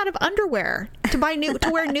force them out of underwear to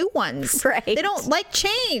wear new ones. Right. They don't like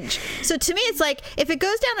change. So to me, it's like if it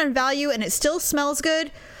goes down in value and it still smells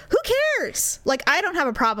good, who cares? Like I don't have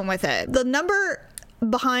a problem with it. The number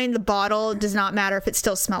behind the bottle does not matter if it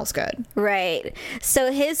still smells good. Right.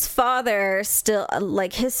 So his father still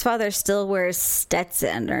wears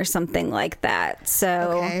Stetson or something like that.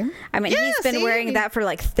 So I mean, he's been wearing that for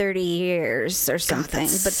like 30 years or something.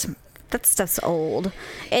 But that stuff's old.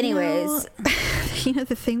 Anyways,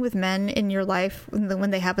 the thing with men in your life when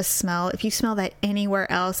they have a smell, if you smell that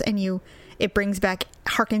anywhere else and it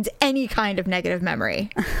harkens any kind of negative memory.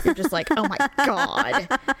 You're just like, oh my God.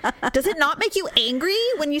 Does it not make you angry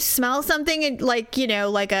when you smell something and like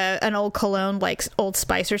an old cologne, like Old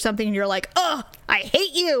Spice or something, and you're like, oh, I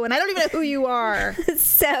hate you and I don't even know who you are.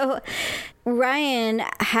 So Ryan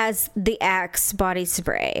has the Axe body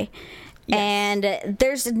spray. Yes. And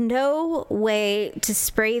there's no way to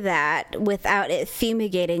spray that without it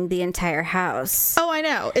fumigating the entire house. Oh, I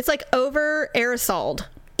know. It's like over aerosoled.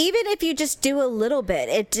 Even if you just do a little bit,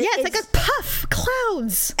 it's like a puff,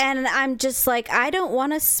 clouds. And I'm just like, I don't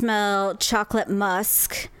want to smell chocolate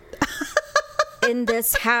musk in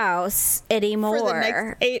this house anymore for the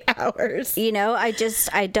next 8 hours. I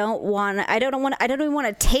don't even want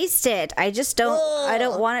to taste it. I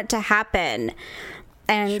don't want it to happen.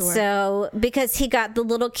 And so, because he got the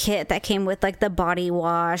little kit that came with like the body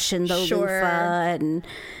wash and the loofah, and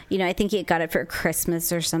I think he got it for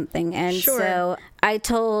Christmas or something. And so I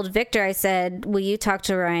told Victor, I said, will you talk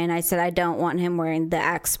to Ryan? I said, I don't want him wearing the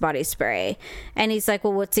Axe body spray. And he's like,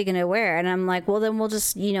 well, what's he going to wear? And I'm like, well, then we'll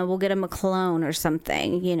just, we'll get him a cologne or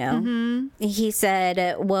something, He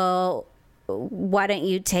said, well, why don't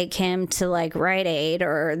you take him to like Rite Aid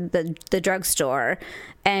or the drugstore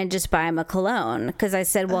and just buy him a cologne? Because I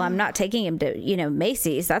said, well, I'm not taking him to,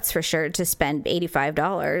 Macy's, that's for sure, to spend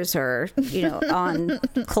 $85 or, on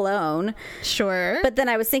cologne. Sure. But then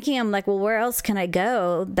I was thinking, I'm like, well, where else can I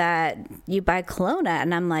go that you buy cologne at?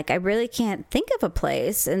 And I'm like, I really can't think of a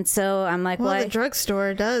place. And so I'm like, well, the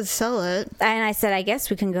drugstore does sell it. And I said, I guess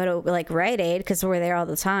we can go to like Rite Aid because we're there all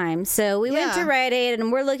the time. So we went to Rite Aid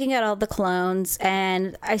and we're looking at all the colognes,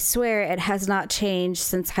 and I swear it has not changed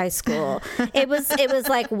since high school. It was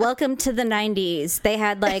like welcome to the 90s. They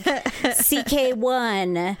had like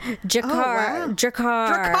CK1,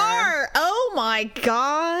 Drakkar. Oh my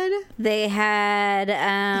God. They had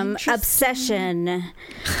Obsession.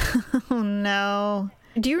 Oh no.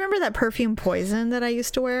 Do you remember that perfume Poison that I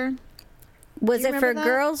used to wear? Was it for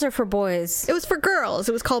girls or for boys? It was for girls.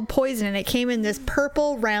 It was called Poison, and it came in this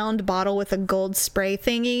purple round bottle with a gold spray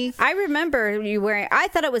thingy. I remember you wearing. I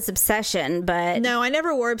thought it was Obsession, but no, I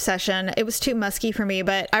never wore Obsession. It was too musky for me.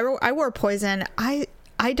 But I wore Poison. I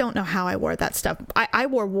don't know how I wore that stuff. I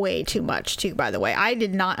wore way too much too. By the way, I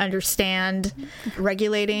did not understand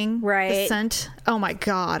regulating the scent. Oh my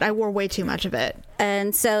God, I wore way too much of it.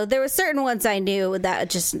 And so there were certain ones I knew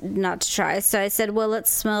that just not to try. So I said, well,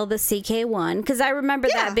 let's smell the CK1. Because I remember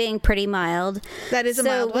that being pretty mild. That is a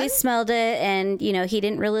mild one. So we smelled it, and, he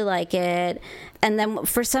didn't really like it. And then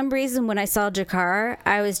for some reason, when I saw Drakkar,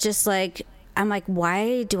 I was just like, I'm like,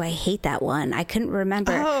 why do I hate that one? I couldn't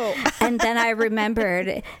remember. Oh. And then I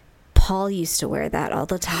remembered Paul used to wear that all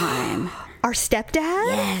the time. Our stepdad?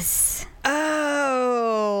 Yes.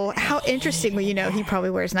 Oh, how interesting. Well, you know, he probably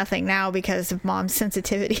wears nothing now because of mom's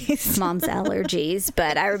sensitivities. Mom's allergies,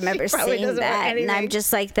 but I remember probably seeing doesn't wear that, and I'm anything.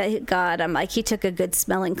 just like, that. God, I'm like, he took a good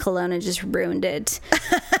smelling cologne and just ruined it.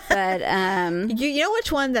 But You know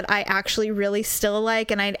which one that I actually really still like,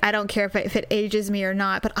 and I don't care if it ages me or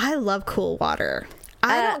not, but I love Cool Water.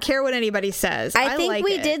 I don't care what anybody says. I think like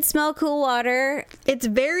we it. did smell Cool Water. It's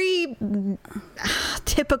very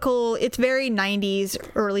typical. It's very 90s,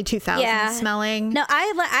 early 2000s smelling. No,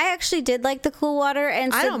 I actually did like the Cool Water,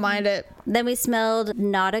 and I so don't mind it. Then we smelled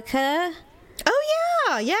Nautica.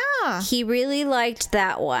 Oh, yeah. He really liked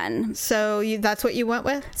that one. So that's what you went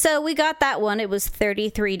with? So we got that one. It was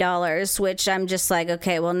 $33, which I'm just like,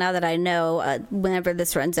 okay, well, now that I know, whenever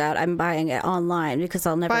this runs out, I'm buying it online because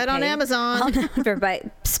I'll never Buy it on Amazon. I'll never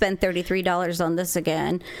spend $33 on this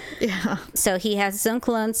again. Yeah. So he has his own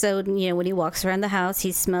cologne. So, you know, when he walks around the house,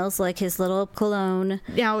 he smells like his little cologne.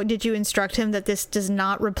 Now, did you instruct him that this does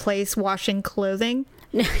not replace washing clothing?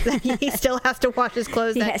 That he still has to wash his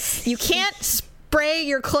clothes? That Yes. You can't spray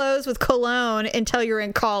your clothes with cologne until you're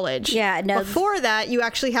in college. Yeah, no. Before that, you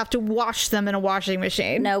actually have to wash them in a washing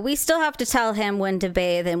machine. No, we still have to tell him when to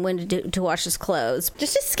bathe and when to wash his clothes.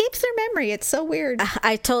 Just escapes their memory. It's so weird.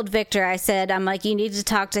 I told Victor, I said, I'm like, you need to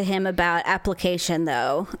talk to him about application,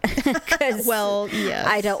 though. 'Cause Well, yes.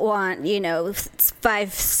 I don't want,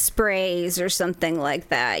 5 sprays or something like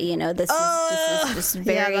that. This is just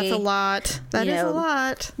very... Yeah, that's a lot. That is a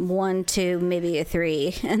lot. 1, 2, maybe a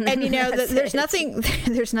 3. And that's there's it.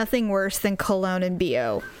 there's nothing worse than cologne and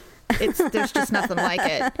BO. There's just nothing like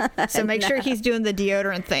it. So make sure he's doing the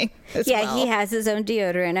deodorant thing as well. He has his own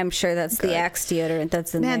deodorant. I'm sure that's the Axe deodorant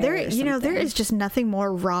that's in Man, there. there is just nothing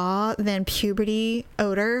more raw than puberty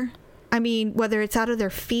odor. I mean, whether it's out of their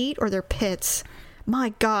feet or their pits.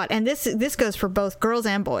 My God. And this goes for both girls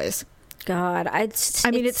and boys. God, it's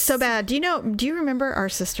so bad. Do you remember our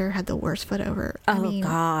sister had the worst foot over?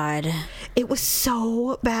 God. It was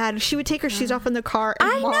so bad. She would take her shoes off in the car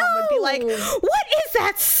and Mom would be like, "What is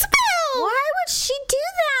that smell?" Why would she do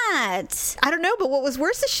that? I don't know, but what was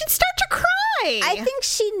worse is she'd start to cry. I think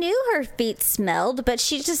she knew her feet smelled, but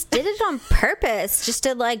she just did it on purpose, just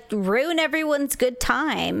to ruin everyone's good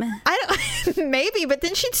time. Maybe, but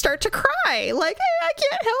then she'd start to cry. Like, hey, I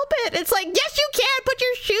can't help it. It's like, yes, you can. Put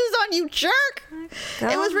your shoes on, you jerk.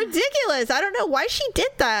 It was ridiculous. I don't know why she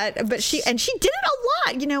did that, but she did it a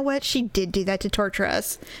lot. You know what? She did do that to torture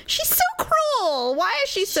us. She's so cruel. Why is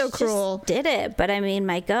she so cruel? Just did it, but I mean,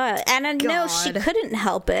 my God. And I know she couldn't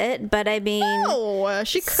help it, but I mean, no,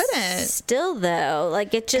 she couldn't. Still, though,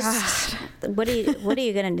 it just. What are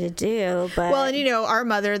you gonna do? But well, and our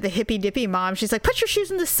mother, the hippy dippy mom, she's like, put your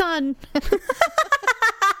shoes in the sun. Burn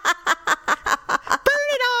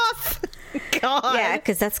it off. God. Yeah,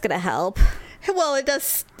 because that's gonna help. Well, it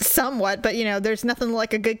does somewhat, but there's nothing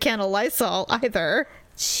like a good can of Lysol either.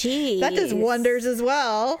 Jeez. That does wonders as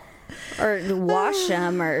well. Or wash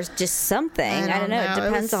them or just something. I don't know. It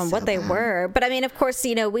depends on what they were. But I mean, of course,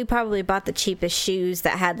 we probably bought the cheapest shoes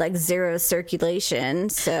that had 0 circulation.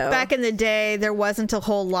 So back in the day, there wasn't a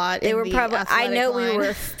whole lot. They were probably. I know we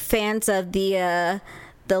were fans of the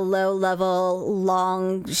low level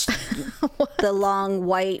long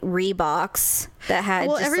white Reeboks that had.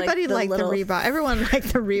 Well, everybody liked the Reebok. Everyone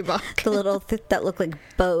liked the Reebok. The little that looked like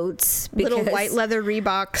boats. Little white leather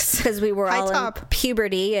Reeboks. Because we were all in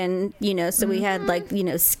puberty, and so we had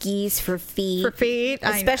skis for feet. For feet,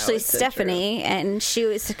 especially so Stephanie, and she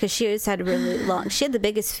always had really long. She had the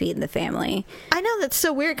biggest feet in the family. I know, that's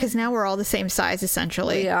so weird because now we're all the same size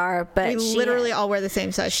essentially. We are, but we literally all wear the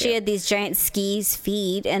same size. She had these giant skis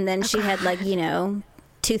feet, and then she had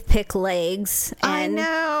toothpick legs. And I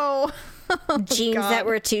know. Jeans that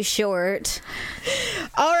were too short.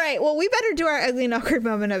 All right, well, we better do our ugly and awkward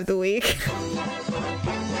moment of the week.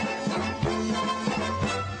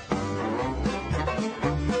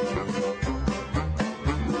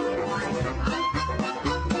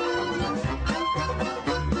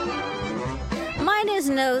 Mine is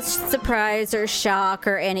no surprise or shock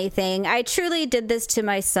or anything. I truly did this to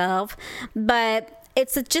myself, but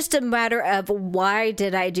it's just a matter of why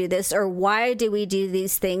did I do this, or why do we do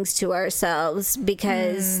these things to ourselves?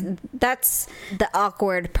 Because that's the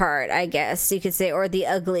awkward part, I guess you could say, or the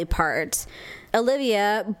ugly part.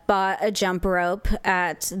 Olivia bought a jump rope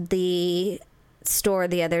at the store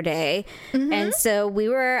the other day, and so we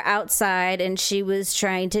were outside and she was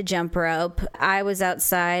trying to jump rope. I was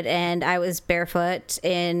outside and I was barefoot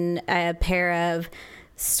in a pair of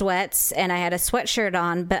sweats and I had a sweatshirt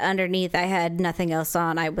on, but underneath I had nothing else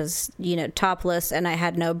on. I was, topless and I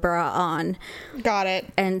had no bra on. Got it.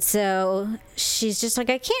 And so she's just like,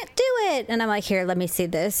 I can't do it. And I'm like, here, let me see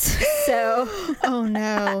this. So. Oh,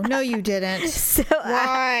 no, you didn't. So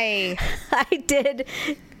why? I did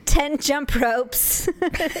 10 jump ropes in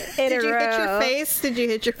a row. Did you hit your face? Did you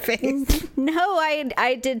hit your face? No,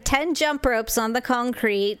 I did 10 jump ropes on the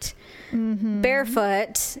concrete,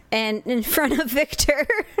 barefoot, and in front of Victor.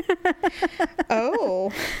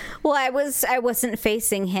 Oh. Well, I wasn't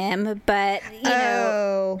facing him, but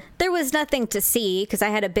there was nothing to see because I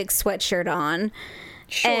had a big sweatshirt on.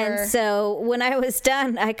 Sure. And so when I was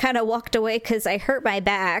done, I kind of walked away because I hurt my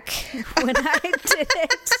back when I did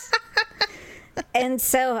it. And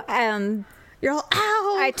so You're all,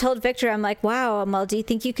 ow. I told Victor, I'm like, wow, Amal, do you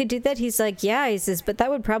think you could do that? He's like, yeah. He says, but that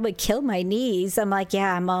would probably kill my knees. I'm like,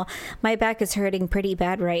 yeah, Amal, my back is hurting pretty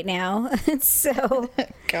bad right now. So,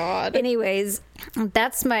 God. anyways,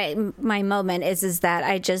 that's my moment is that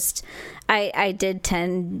I did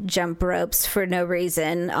 10 jump ropes for no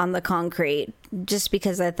reason on the concrete just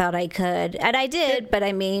because I thought I could. And I did, but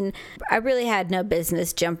I mean, I really had no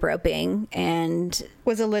business jump roping. And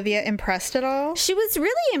was Olivia impressed at all? she was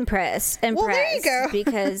really impressed. Well, there you go.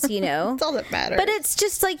 Because, That's all that matters. but it's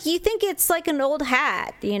just like, you think it's like an old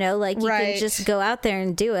hat, like you Right. can just go out there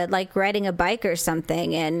and do it, like riding a bike or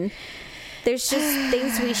something. And there's just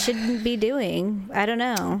things we shouldn't be doing. I don't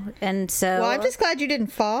know. And so. Well, I'm just glad you didn't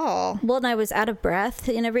fall. Well, and I was out of breath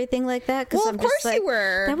and everything like that. 'Cause Well, I'm of just course like, you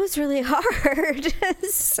were. That was really hard.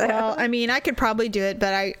 So. Well, I mean, I could probably do it,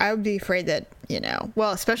 but I would be afraid that,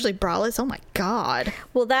 well, especially braless. Oh my God.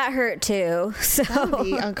 Well, that hurt too. So That would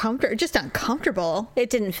be uncomfortable. Just uncomfortable it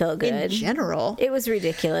didn't feel good. in general. It was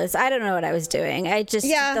ridiculous. I don't know what I was doing.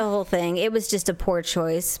 Yeah. The whole thing. It was just a poor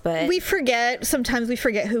choice, but Sometimes we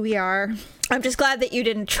forget who we are. I'm just glad that you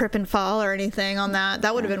didn't trip and fall or anything on that.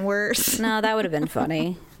 That would have been worse. no, that would have been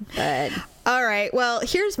funny. But All right. Well,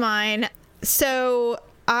 here's mine. So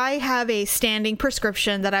I have a standing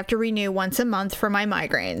prescription that I have to renew once a month for my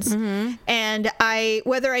migraines. And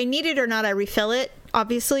whether I need it or not, I refill it,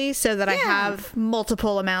 obviously, so that I have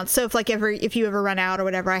multiple amounts. So if you ever run out or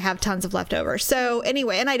whatever, I have tons of leftovers. So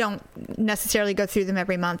anyway, and I don't necessarily go through them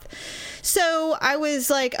every month. So I was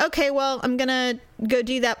like, okay, well, I'm going to go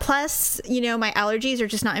do that. Plus, my allergies are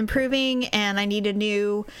just not improving and I need a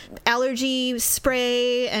new allergy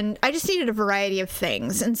spray and I just needed a variety of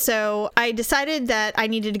things. And so I decided that I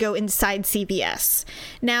needed to go inside CVS.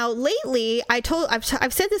 Now, lately, I've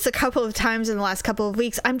said this a couple of times in the last couple of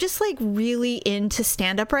weeks. I'm just like really into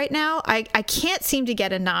stand up right now. I can't seem to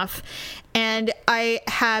get enough. And I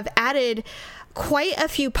have added quite a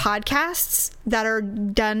few podcasts that are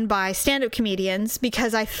done by stand-up comedians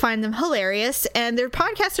because I find them hilarious and their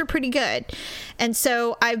podcasts are pretty good. And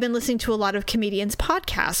so I've been listening to a lot of comedians'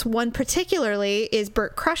 podcasts. One particularly is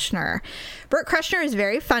Bert Kreschner. Bert Kreschner is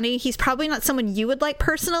very funny. He's probably not someone you would like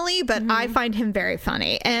personally, but I find him very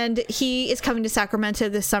funny. And he is coming to Sacramento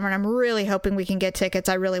this summer and I'm really hoping we can get tickets.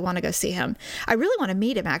 I really want to go see him. I really want to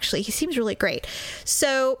meet him, actually. He seems really great.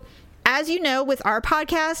 So as you know, with our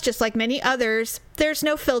podcast, just like many others, there's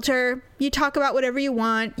no filter. You talk about whatever you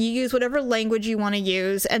want. You use whatever language you want to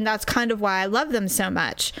use. And that's kind of why I love them so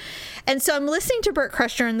much. And so I'm listening to Bert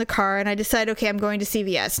Kreschner in the car and I decide, okay, I'm going to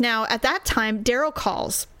CVS. Now, at that time, Daryl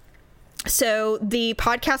calls. So the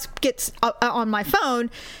podcast gets on my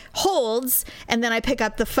phone, holds, and then I pick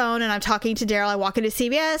up the phone and I'm talking to Daryl. I walk into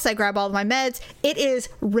CVS, I grab all of my meds. It is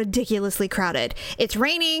ridiculously crowded. It's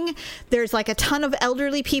raining. There's like a ton of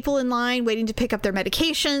elderly people in line waiting to pick up their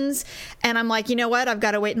medications. And I'm like, you know what? I've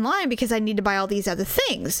got to wait in line because I need to buy all these other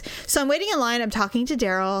things. So I'm waiting in line. I'm talking to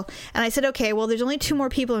Daryl and I said, okay, well, there's only 2 more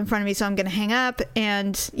people in front of me. So I'm going to hang up.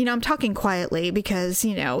 And, I'm talking quietly because,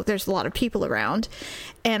 there's a lot of people around.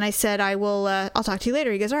 And I said, I'll talk to you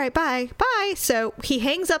later. He goes, all right, bye. So he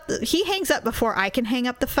hangs up before I can hang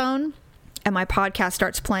up the phone. And my podcast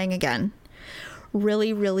starts playing again.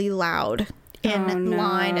 Really, really loud in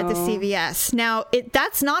line at the CVS. Now,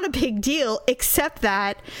 that's not a big deal, except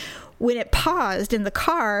that when it paused in the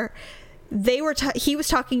car, he was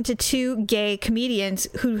talking to 2 gay comedians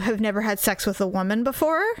who have never had sex with a woman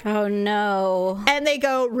before. Oh, no. And they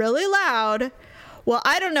go really loud, well,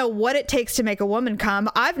 I don't know what it takes to make a woman come.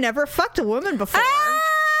 I've never fucked a woman before.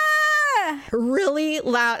 Ah! Really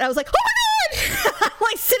loud. I was like, oh my God! I'm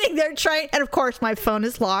like sitting there trying, and of course my phone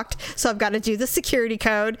is locked, so I've got to do the security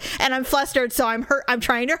code, and I'm flustered, so I'm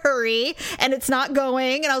trying to hurry, and it's not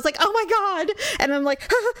going, and I was like, oh my God! And I'm like,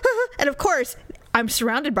 and of course, I'm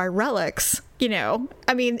surrounded by relics, and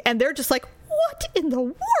they're just like, what in the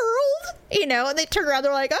world? You know, and they turn around,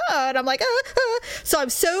 they're like, oh, and I'm like, So I'm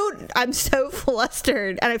so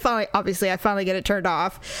flustered. And I finally get it turned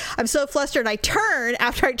off. I'm so flustered. I turn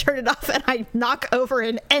after I turn it off and I knock over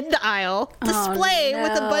an end aisle display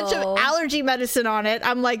with a bunch of allergy medicine on it.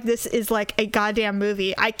 I'm like, this is like a goddamn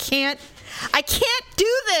movie. I can't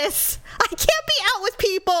do this. I can't be out with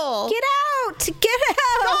people. Get out.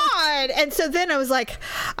 God. And so then I was like,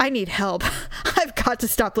 I need help. I've got to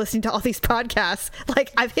stop listening to all these podcasts.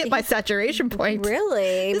 Like, I've hit my saturation point.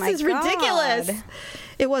 Really? This is ridiculous. God.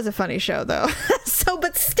 It was a funny show, though.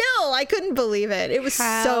 But still, I couldn't believe it. It was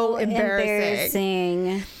so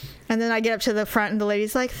embarrassing. And then I get up to the front and the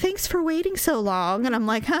lady's like, thanks for waiting so long. And I'm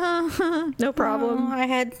like, no problem. Oh, I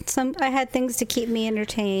had things to keep me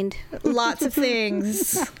entertained. Lots of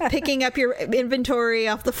things. Picking up your inventory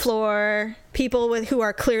off the floor. People who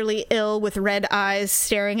are clearly ill with red eyes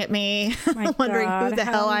staring at me, wondering who the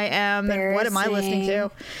hell I am and what am I listening to.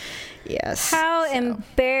 Yes. How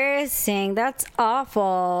embarrassing. That's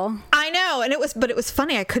awful. I know. And it was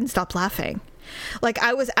funny. I couldn't stop laughing. Like,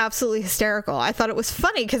 I was absolutely hysterical. I thought it was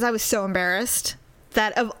funny because I was so embarrassed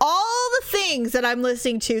that of all the things that I'm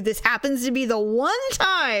listening to, this happens to be the one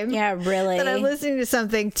time that I'm listening to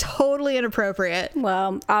something totally inappropriate.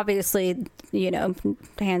 Well, obviously,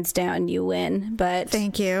 hands down, you win, but...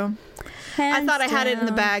 Thank you. I thought I had it in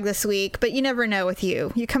the bag this week, but you never know with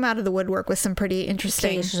you. You come out of the woodwork with some pretty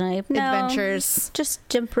interesting adventures. Just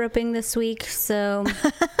jump roping this week, so...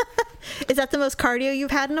 Is that the most cardio you've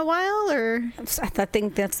had in a while, or? I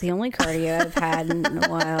think that's the only cardio I've had in a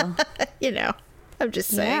while. I'm just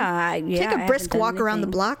saying. Yeah. Take a brisk walk around the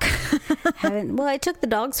block. Well, I took the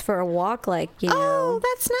dogs for a walk, Oh,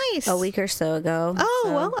 that's nice. a week or so ago. Oh,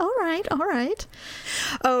 so. Well, all right.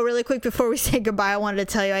 Oh, really quick before we say goodbye, I wanted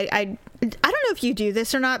to tell you, I don't know if you do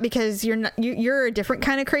this or not because you're a different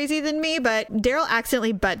kind of crazy than me, but Daryl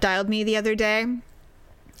accidentally butt dialed me the other day.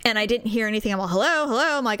 And I didn't hear anything. I'm like,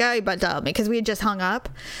 hello. I'm like, oh, you butt dialed me because we had just hung up.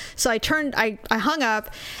 So I hung up,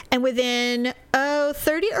 and within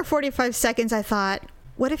 30 or 45 seconds, I thought,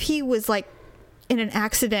 what if he was like in an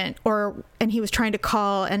accident and he was trying to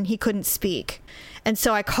call and he couldn't speak? And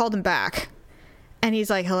so I called him back, and he's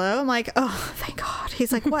like, hello. I'm like, oh, thank God.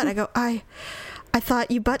 He's like, what? I go, I thought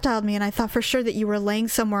you butt dialed me, and I thought for sure that you were laying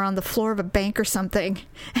somewhere on the floor of a bank or something,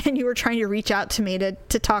 and you were trying to reach out to me to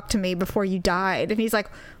talk to me before you died. And he's like,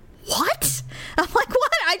 what? I'm like,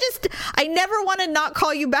 what? I never want to not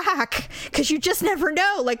call you back because you just never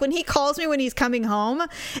know. Like when he calls me when he's coming home,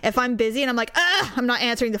 if I'm busy and I'm like, I'm not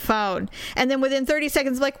answering the phone. And then within 30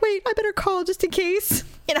 seconds, I'm like, wait, I better call just in case.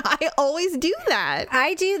 I always do that.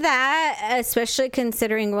 I do that, especially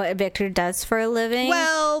considering what Victor does for a living.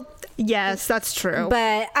 Well, yes, that's true.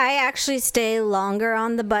 But I actually stay longer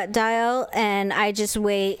on the butt dial, and I just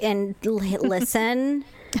wait and listen.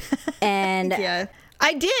 And yeah.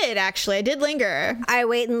 I did linger. I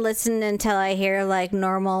wait and listen until I hear like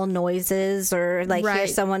normal noises or like hear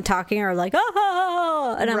someone talking or like,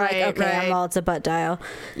 oh, and I'm like, okay, I'm all to butt dial.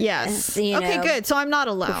 Yes. Okay, good. So I'm not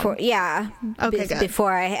alone. Okay, good.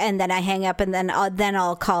 Before and then I hang up and then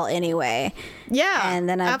I'll call anyway. Yeah. And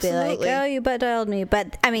then I'll be like, oh, you butt dialed me.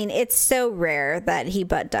 But I mean, it's so rare that he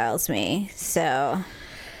butt dials me. So...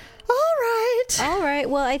 All right.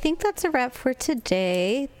 Well, I think that's a wrap for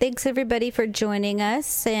today. Thanks, everybody, for joining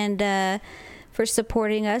us and for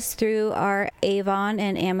supporting us through our Avon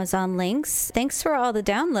and Amazon links. Thanks for all the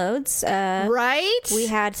downloads. We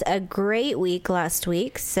had a great week last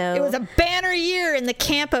week. So it was a banner year in the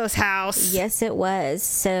Campos house. Yes, it was.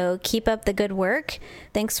 So keep up the good work.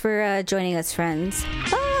 Thanks for joining us, friends.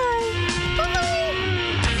 Bye. Bye.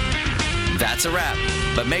 That's a wrap.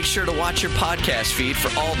 But make sure to watch your podcast feed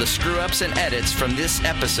for all the screw-ups and edits from this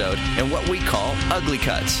episode and what we call Ugly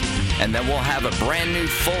Cuts. And then we'll have a brand new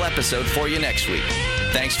full episode for you next week.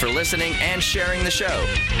 Thanks for listening and sharing the show.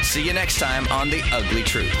 See you next time on The Ugly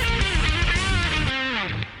Truth.